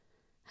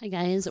Hi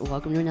guys,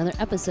 welcome to another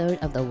episode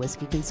of The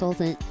Whiskey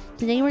Consultant.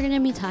 Today we're going to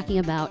be talking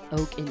about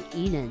Oak and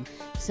Eden.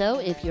 So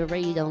if you're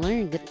ready to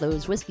learn, get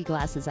those whiskey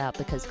glasses out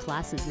because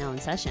class is now in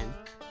session.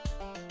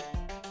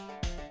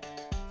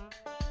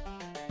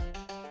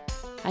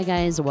 Hi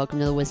guys, welcome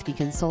to The Whiskey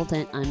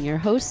Consultant. I'm your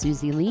host,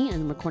 Susie Lee,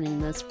 and I'm recording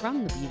this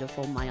from the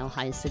beautiful Mile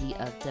High city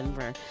of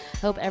Denver.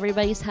 Hope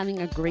everybody's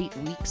having a great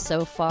week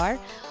so far.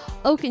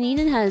 Oak and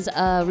Eden has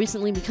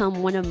recently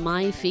become one of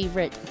my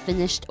favorite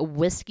finished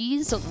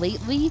whiskeys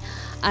lately.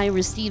 I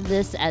received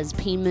this as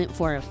payment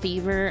for a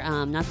favor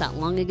not that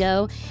long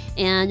ago,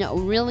 and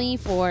really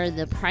for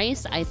the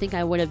price, I think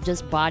I would have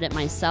just bought it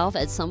myself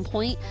at some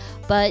point,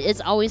 but it's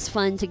always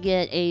fun to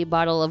get a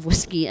bottle of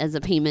whiskey as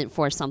a payment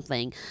for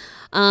something.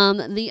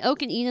 The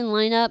Oak and Eden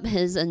lineup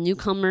is a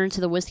newcomer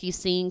to the whiskey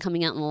scene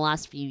coming out in the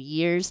last few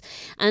years,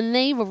 and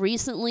they've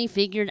recently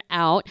figured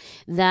out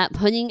that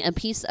putting a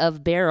piece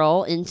of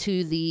barrel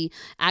into the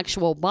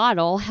actual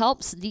bottle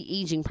helps the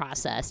aging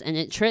process, and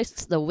it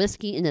tricks the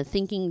whiskey into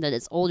thinking that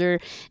it's older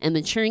and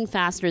maturing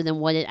faster than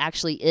what it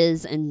actually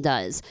is and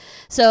does.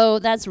 So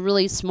that's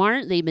really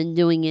smart. They've been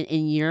doing it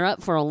in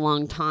Europe for a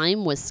long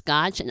time with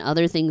Scotch and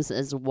other things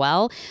as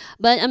well,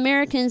 but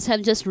Americans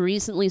have just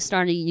recently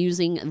started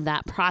using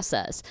that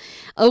process.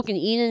 Oak and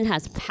Eden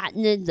has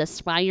patented the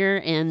spire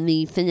and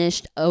the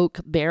finished oak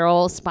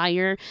barrel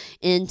spire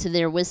into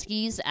their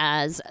whiskeys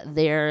as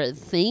their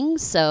thing,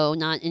 so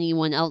not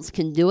anyone else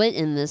can do it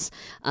in this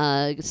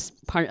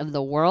part of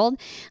the world,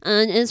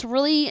 and it's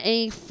really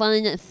a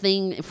fun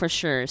thing for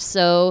sure.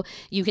 So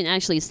you can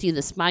actually see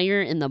the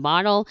spire in the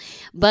bottle,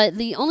 but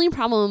the only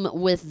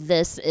problem with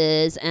this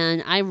is,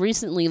 and I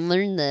recently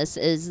learned this,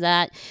 is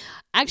that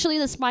actually,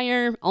 the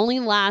spire only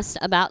lasts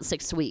about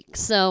 6 weeks,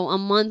 so a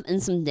month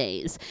and some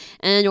days.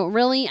 And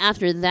really,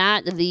 after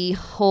that, the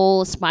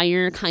whole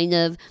spire kind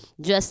of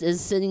just is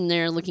sitting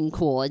there looking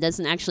cool. It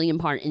doesn't actually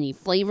impart any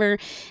flavor,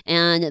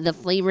 and the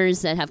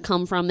flavors that have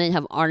come from it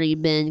have already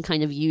been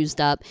kind of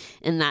used up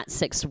in that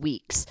 6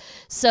 weeks.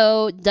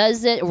 So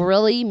does it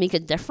really make a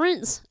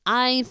difference?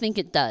 I think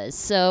it does.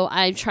 So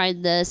I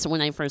tried this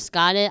when I first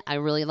got it. I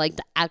really liked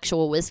the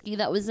actual whiskey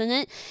that was in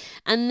it.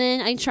 And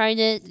then I tried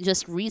it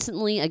just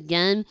recently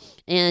again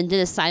and did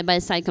a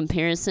side-by-side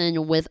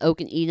comparison with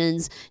Oak and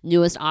Eden's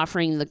newest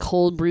offering, the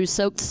cold brew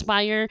soaked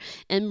spire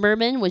and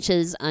bourbon, which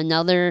is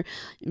another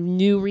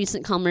new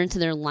recent comer to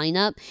their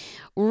lineup.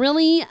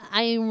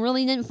 I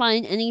really didn't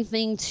find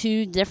anything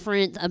too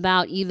different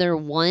about either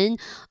one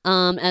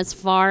as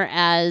far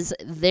as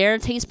their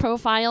taste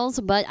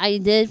profiles, but I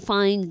did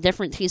find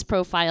different taste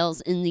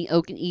profiles in the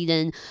Oak and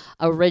Eden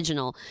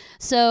original.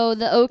 So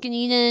the Oak and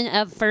Eden,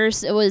 at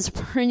first, it was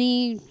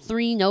pretty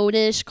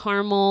 3-note-ish,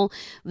 caramel,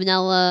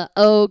 vanilla,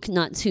 oak,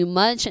 not too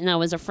much, and I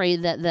was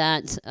afraid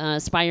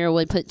that spire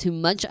would put too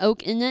much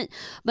oak in it,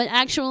 but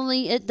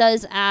actually it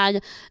does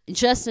add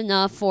just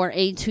enough for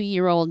a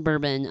 2-year-old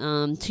bourbon.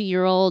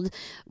 2-year-old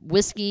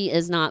whiskey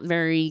is not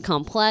very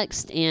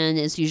complex and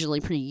is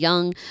usually pretty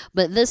young,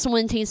 but this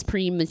one tastes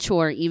pretty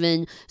mature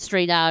even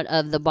straight out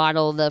of the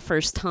bottle the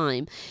first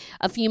time.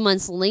 A few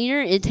months later,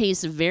 it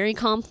tastes very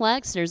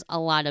complex. There's a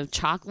lot of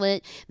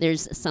chocolate,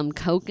 there's some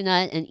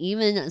coconut, and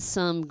even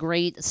some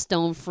great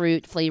stone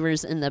fruit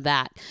flavors in the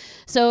back.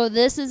 So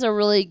this is a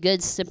really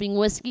good sipping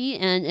whiskey,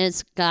 and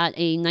it's got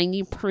a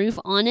 90 proof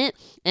on it,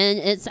 and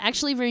it's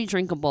actually very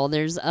drinkable.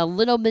 There's a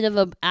little bit of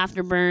an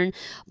afterburn,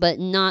 but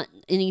not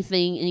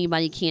anything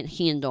anybody can't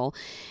handle.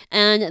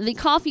 And the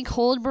coffee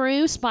cold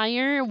brew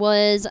spire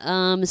was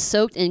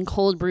soaked in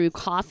cold brew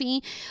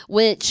coffee,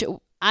 which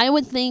I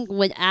would think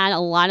would add a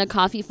lot of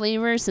coffee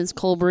flavor since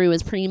cold brew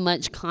is pretty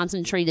much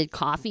concentrated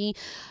coffee.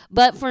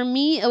 But for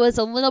me, it was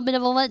a little bit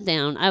of a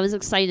letdown. I was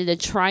excited to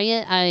try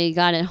it. I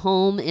got it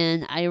home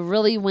and I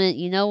really went,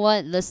 you know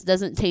what? This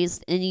doesn't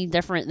taste any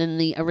different than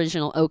the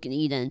original Oak and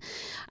Eden.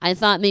 I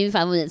thought maybe if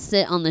I let it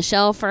sit on the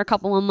shelf for a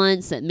couple of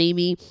months that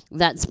maybe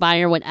that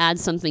spire would add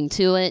something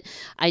to it.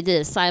 I did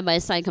a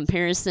side-by-side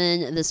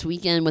comparison this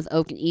weekend with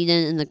Oak and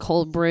Eden and the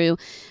cold brew,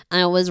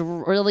 and it was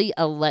really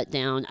a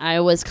letdown.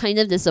 I was kind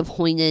of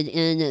disappointed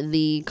in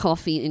the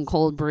coffee and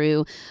cold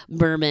brew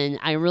bourbon.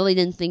 I really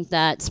didn't think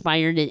that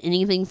spire did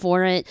anything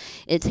for it.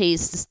 It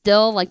tastes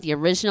still like the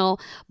original,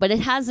 but it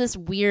has this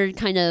weird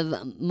kind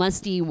of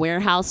musty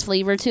warehouse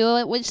flavor to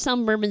it, which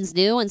some bourbons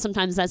do, and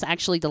sometimes that's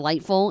actually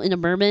delightful in a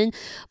bourbon,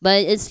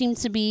 but it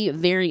seems to be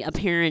very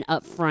apparent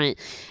up front.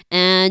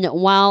 And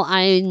while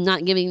I'm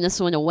not giving this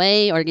one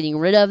away or getting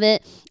rid of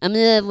it, I'm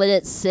going to let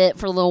it sit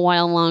for a little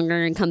while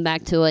longer and come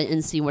back to it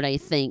and see what I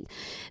think.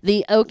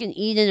 The Oak and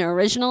Eden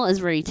original is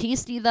very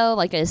tasty though.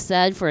 Like I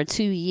said, for a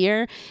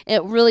 2-year,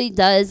 it really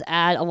does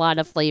add a lot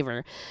of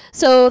flavor.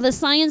 So the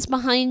science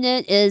behind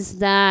it is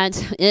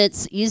that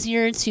it's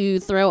easier to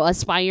throw a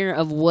spire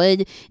of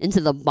wood into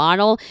the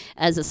bottle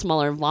as a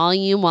smaller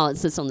volume while it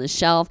sits on the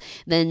shelf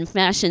than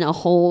fashion a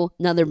whole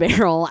another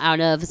barrel out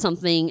of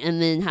something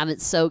and then have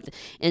it soaked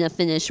in a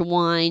finished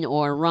wine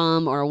or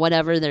rum or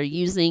whatever they're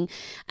using.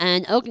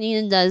 And Oak and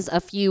Eden does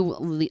a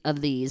few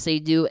of these. They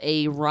do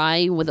a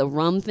rye with a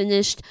rum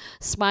finish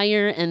finished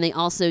spire, and they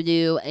also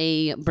do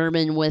a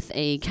bourbon with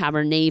a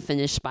Cabernet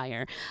finished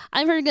spire.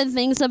 I've heard good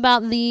things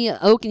about the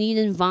Oak and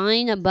Eden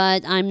Vine,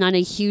 but I'm not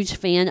a huge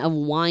fan of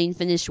wine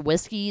finished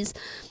whiskeys.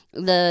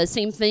 The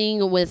same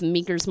thing with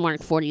Maker's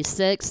Mark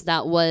 46.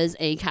 That was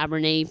a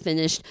Cabernet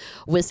finished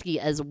whiskey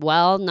as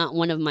well. Not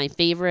one of my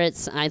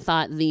favorites. I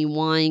thought the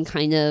wine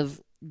kind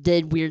of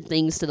did weird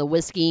things to the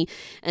whiskey,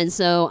 and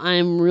so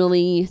I'm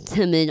really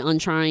timid on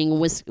trying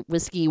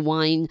whiskey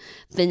wine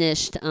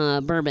finished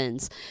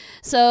bourbons.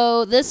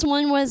 So this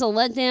one was a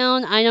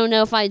letdown. I don't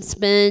know if I'd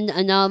spend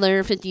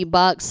another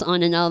 $50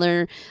 on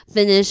another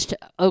finished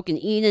Oak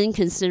and Eden,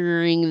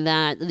 considering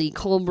that the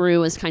cold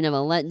brew was kind of a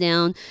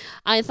letdown.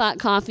 I thought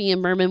coffee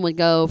and bourbon would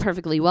go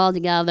perfectly well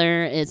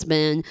together. It's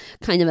been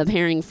kind of a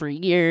pairing for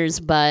years,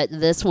 but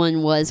this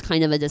one was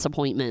kind of a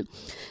disappointment.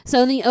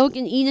 So the Oak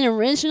and Eden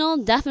Original,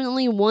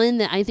 definitely one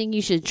that I think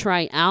you should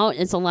try out.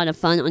 It's a lot of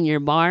fun on your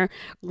bar.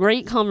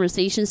 Great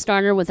conversation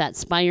starter with that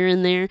spire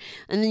in there.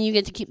 And then you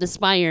get to keep the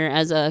spire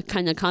as a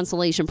kind of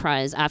consolation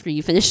prize after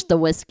you finish the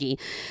whiskey.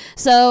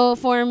 So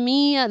for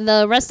me,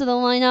 the rest of the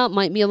lineup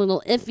might be a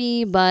little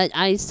iffy, but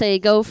I say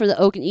go for the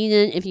Oak and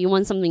Eden if you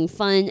want something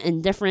fun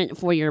and different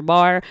for your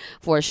bar,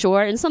 for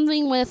sure. And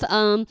something with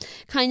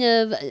kind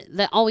of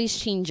that always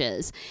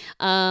changes.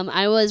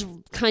 I was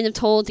kind of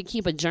told to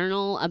keep a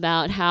journal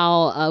about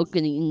how Oak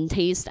and Eden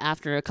tastes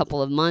after a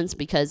couple of months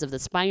because of the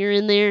spire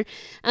in there,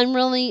 and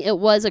really it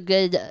was a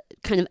good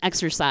kind of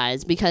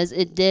exercise because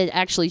it did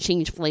actually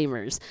change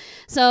flavors.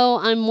 So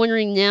I'm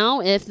wondering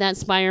now if that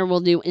spire will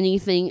do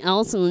anything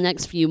else in the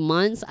next few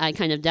months. I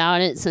kind of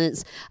doubt it,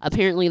 since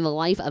apparently the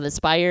life of a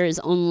spire is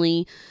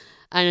only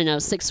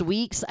 6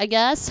 weeks, I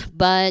guess,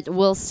 but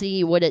we'll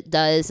see what it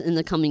does in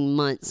the coming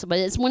months. But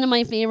it's one of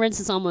my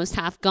favorites. It's almost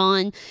half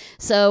gone,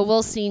 so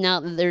we'll see now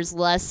that there's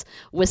less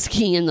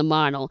whiskey in the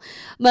bottle.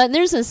 But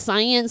there's a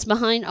science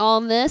behind all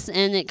this,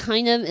 and it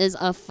kind of is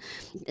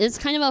it's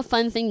kind of a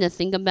fun thing to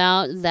think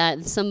about,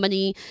 that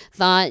somebody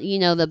thought,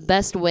 the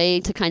best way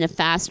to kind of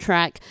fast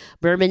track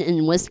bourbon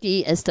and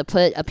whiskey is to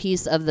put a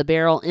piece of the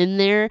barrel in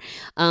there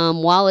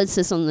while it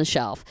sits on the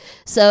shelf.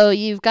 So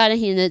you've got to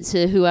hand it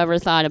to whoever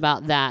thought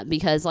about that,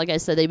 because like I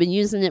said, they've been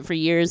using it for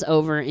years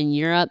over in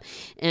Europe,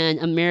 and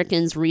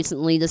Americans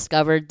recently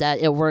discovered that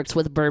it works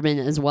with bourbon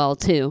as well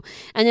too.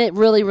 And it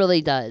really,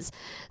 really does.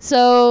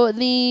 So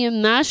the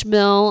mash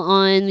bill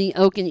on the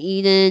Oak and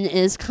Eden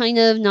is kind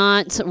of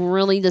not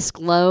really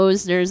disclosed.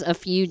 There's a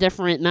few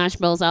different mash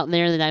bills out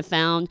there that I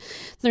found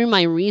through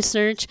my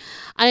research.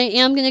 I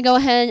am going to go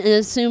ahead and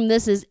assume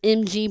this is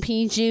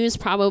MGP juice,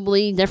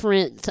 probably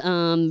different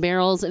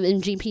barrels of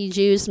MGP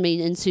juice made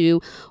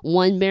into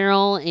one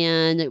barrel.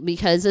 And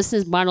because this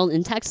is bottled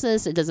in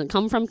Texas, it doesn't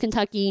come from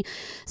Kentucky.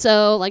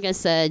 So like I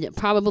said,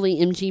 probably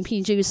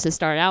MGP juice to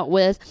start out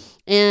with.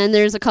 And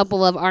there's a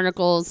couple of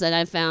articles that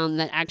I found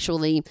that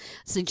actually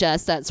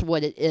suggest that's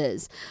what it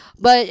is.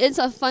 But it's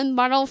a fun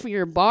bottle for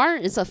your bar.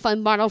 It's a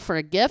fun bottle for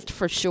a gift,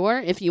 for sure,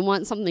 if you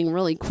want something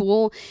really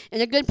cool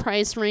in a good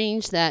price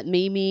range that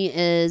maybe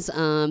is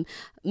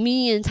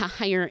medium to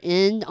higher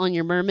end on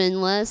your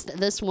bourbon list.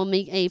 This will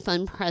make a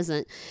fun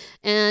present.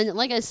 And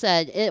like I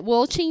said, it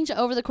will change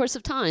over the course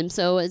of time.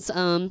 So it's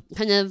kind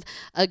of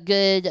a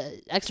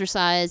good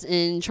exercise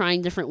in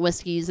trying different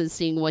whiskeys and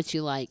seeing what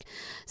you like.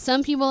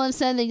 Some people have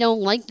said they don't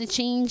like the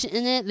change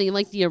in it. They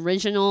like the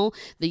original,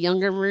 the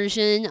younger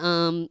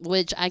version,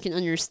 which I can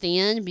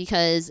understand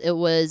because it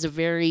was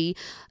very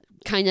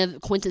kind of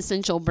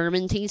quintessential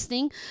bourbon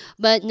tasting.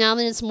 But now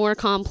that it's more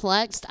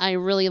complex, I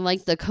really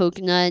like the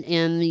coconut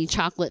and the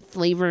chocolate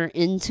flavor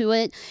into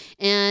it.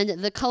 And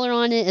the color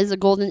on it is a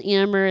golden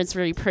amber. It's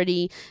very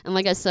pretty. And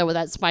like I said, with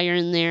that spire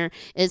in there,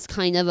 it's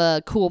kind of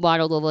a cool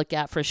bottle to look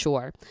at for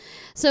sure.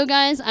 So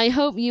guys, I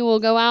hope you will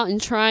go out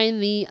and try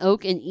the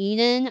Oak and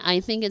Eden. I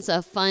think it's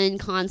a fun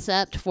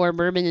concept for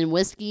bourbon and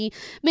whiskey.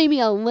 Maybe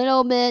a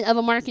little bit of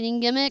a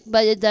marketing gimmick,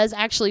 but it does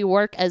actually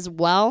work as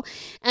well.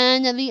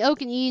 And the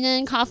Oak and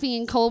Eden Coffee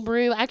and Cold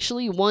Brew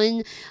actually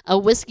won a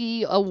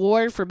whiskey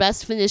award for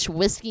Best Finished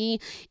Whiskey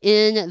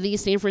in the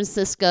San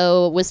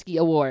Francisco Whiskey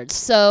Awards.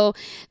 So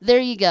there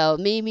you go.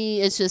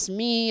 Maybe it's just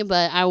me,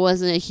 but I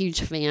wasn't a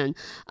huge fan.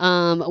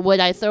 Would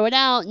I throw it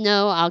out?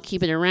 No, I'll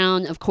keep it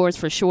around, of course,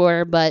 for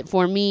sure. But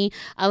for me,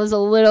 I was a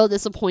little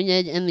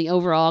disappointed in the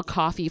overall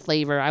coffee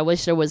flavor. I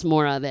wish there was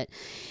more of it.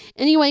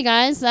 Anyway,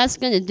 guys, that's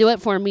going to do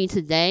it for me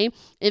today.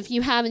 If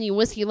you have any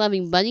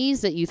whiskey-loving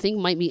buddies that you think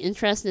might be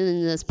interested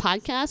in this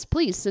podcast,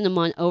 please send them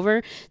on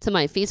over to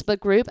my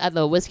Facebook group at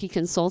The Whiskey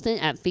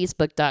Consultant at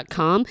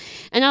facebook.com,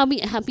 and I'll be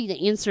happy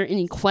to answer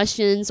any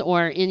questions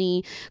or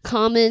any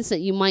comments that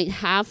you might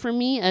have for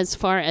me as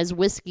far as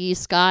whiskey,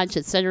 scotch,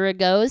 etc.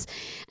 goes.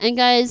 And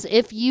guys,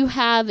 if you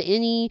have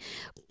any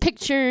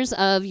pictures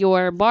of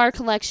your bar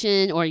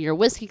collection or your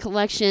whiskey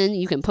collection,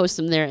 you can post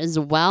them there as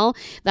well.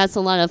 That's a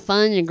lot of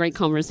fun and a great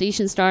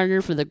conversation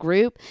starter for the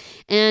group.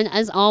 And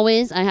as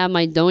always, I have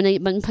my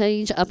donate button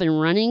page up and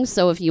running,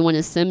 so if you want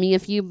to send me a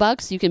few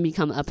bucks, you can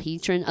become a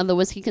patron of the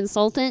Whiskey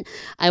Consultant.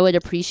 I would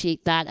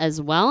appreciate that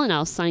as well, and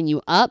I'll sign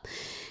you up.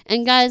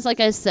 And guys, like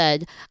I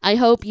said, I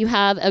hope you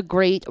have a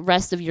great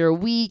rest of your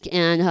week,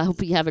 and I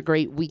hope you have a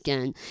great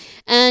weekend.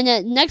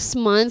 And next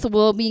month,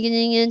 we'll be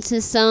getting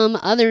into some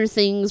other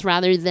things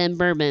rather than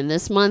bourbon.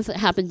 This month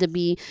happened to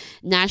be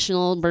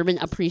National Bourbon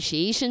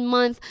Appreciation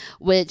Month,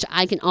 which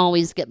I can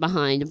always get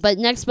behind. But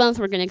next month,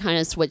 we're going to kind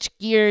of switch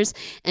gears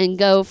and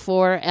go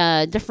for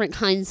different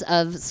kinds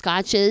of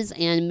scotches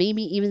and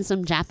maybe even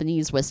some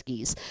Japanese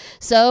whiskeys.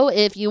 So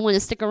if you want to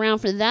stick around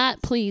for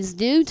that, please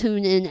do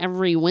tune in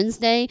every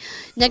Wednesday.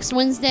 Next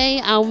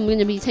Wednesday, I'm going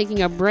to be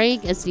taking a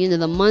break. It's the end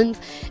of the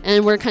month,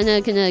 and we're kind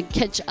of going to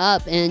catch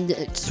up and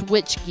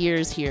switch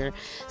gears here.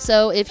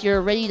 So if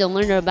you're ready to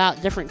learn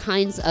about different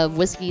kinds of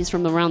whiskeys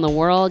from around the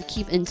world,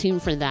 keep in tune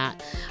for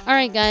that. All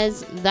right,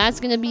 guys, that's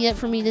going to be it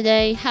for me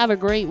today. Have a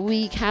great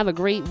week. Have a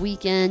great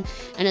weekend.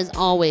 And as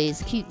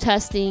always, keep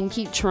testing,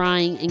 keep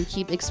trying, and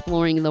keep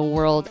exploring the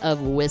world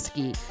of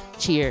whiskey.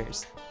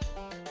 Cheers.